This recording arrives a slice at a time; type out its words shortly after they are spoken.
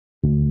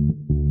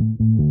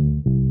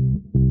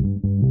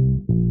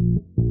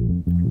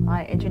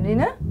Hi,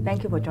 Angelina.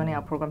 Thank you for joining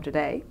our program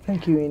today.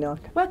 Thank you,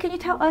 Enoch. Well, can you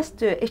tell us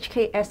the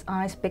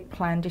HKSI's big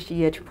plan this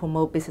year to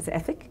promote business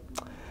ethics?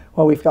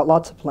 Well, we've got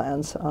lots of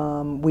plans.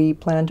 We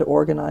plan to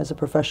organize a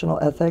professional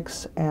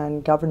ethics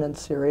and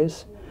governance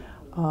series.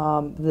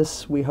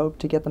 This, we hope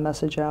to get the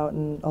message out,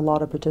 and a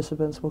lot of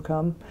participants will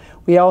come.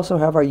 We also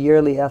have our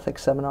yearly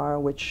ethics seminar,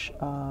 which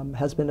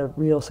has been a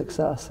real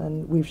success,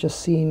 and we've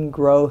just seen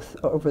growth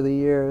over the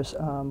years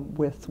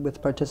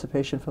with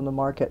participation from the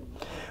market.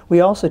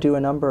 We also do a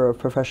number of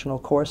professional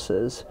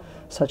courses,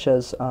 such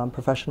as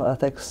professional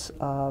ethics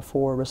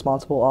for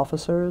responsible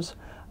officers,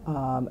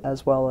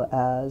 as well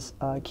as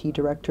key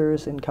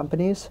directors in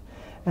companies,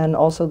 and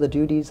also the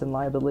duties and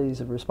liabilities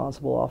of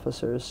responsible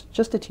officers,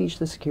 just to teach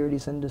the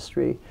securities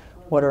industry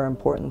what are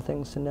important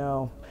things to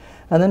know.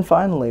 And then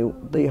finally,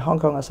 the Hong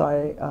Kong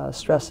SI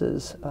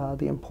stresses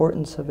the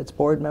importance of its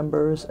board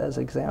members as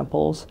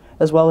examples,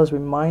 as well as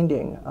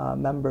reminding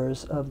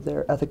members of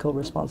their ethical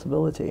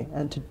responsibility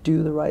and to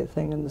do the right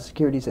thing in the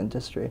securities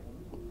industry.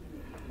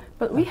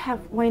 But we have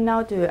right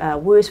now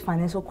the worst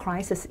financial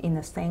crisis in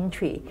a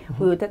century.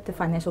 Will that the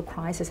financial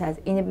crisis has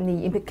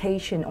any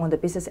implication on the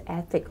business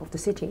ethic of the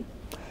city?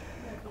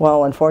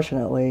 Well,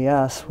 unfortunately,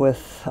 yes.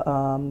 With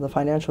the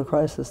financial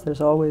crisis, there's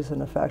always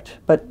an effect.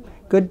 But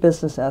good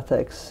business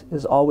ethics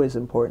is always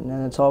important,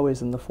 and it's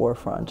always in the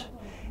forefront.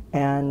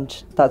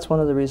 And that's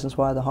one of the reasons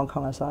why the Hong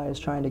Kong SI is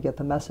trying to get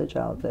the message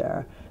out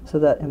there, so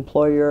that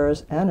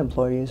employers and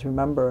employees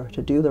remember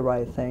to do the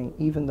right thing,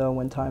 even though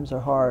when times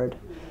are hard.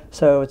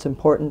 So it's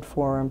important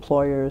for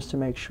employers to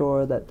make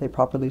sure that they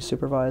properly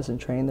supervise and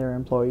train their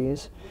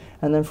employees.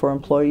 And then for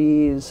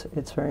employees,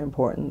 it's very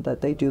important that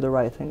they do the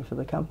right thing for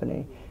the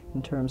company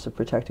in terms of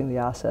protecting the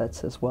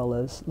assets as well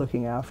as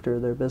looking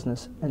after their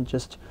business and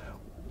just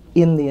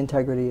in the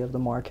integrity of the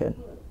market.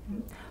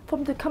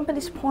 From the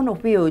company's point of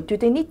view, do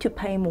they need to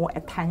pay more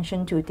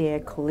attention to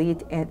their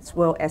colleagues as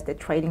well as their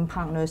trading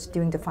partners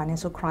during the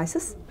financial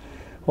crisis?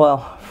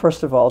 Well,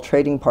 first of all,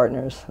 trading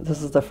partners.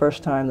 This is the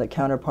first time that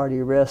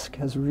counterparty risk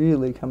has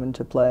really come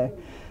into play.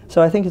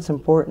 So I think it's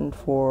important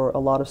for a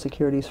lot of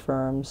securities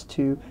firms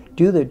to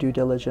do their due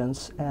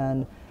diligence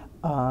and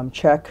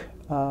check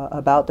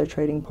about their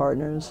trading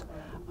partners.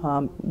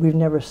 We've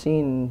never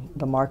seen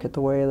the market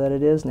the way that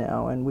it is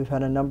now, and we've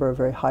had a number of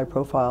very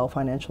high-profile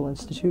financial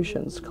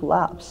institutions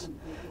collapse.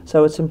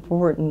 So it's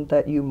important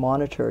that you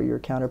monitor your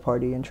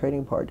counterparty and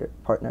trading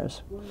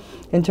partners.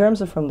 In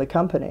terms of from the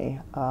company,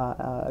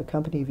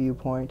 company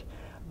viewpoint,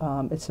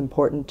 it's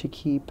important to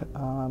keep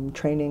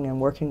training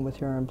and working with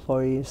your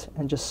employees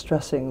and just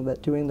stressing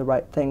that doing the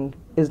right thing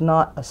is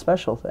not a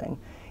special thing.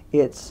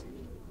 It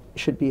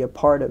should be a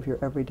part of your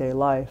everyday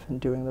life and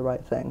doing the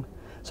right thing.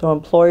 So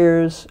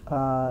employers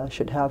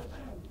should have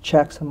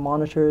checks and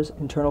monitors,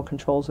 internal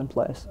controls in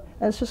place.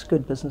 And it's just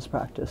good business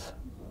practice.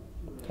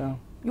 So.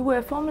 You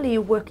were formerly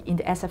work in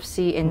the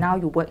SFC and now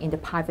you work in the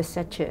private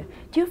sector.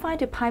 Do you find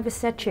the private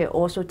sector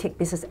also take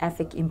business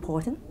ethics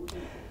important?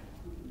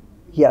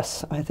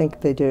 Yes, I think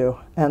they do.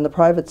 And the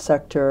private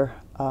sector,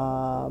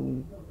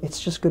 it's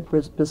just good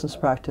business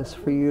practice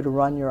for you to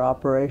run your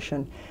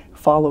operation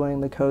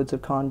following the codes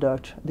of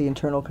conduct, the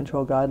internal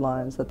control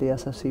guidelines that the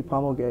SFC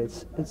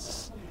promulgates. It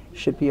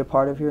should be a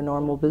part of your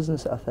normal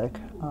business ethic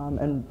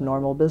and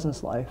normal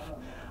business life.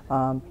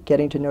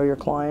 Getting to know your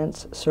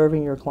clients,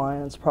 serving your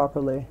clients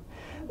properly.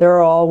 There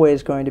are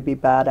always going to be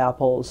bad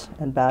apples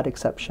and bad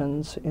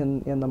exceptions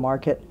in the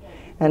market.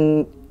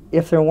 And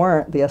if there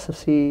weren't, the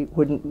SFC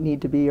wouldn't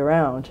need to be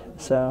around.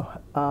 So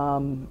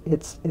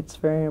it's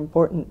very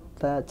important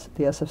that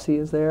the SFC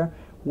is there,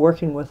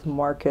 working with the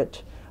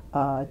market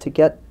to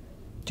get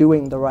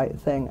doing the right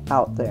thing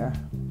out there.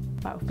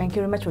 Well, thank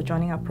you very much for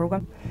joining our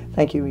program.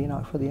 Thank you,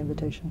 Enoch, for the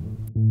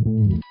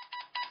invitation.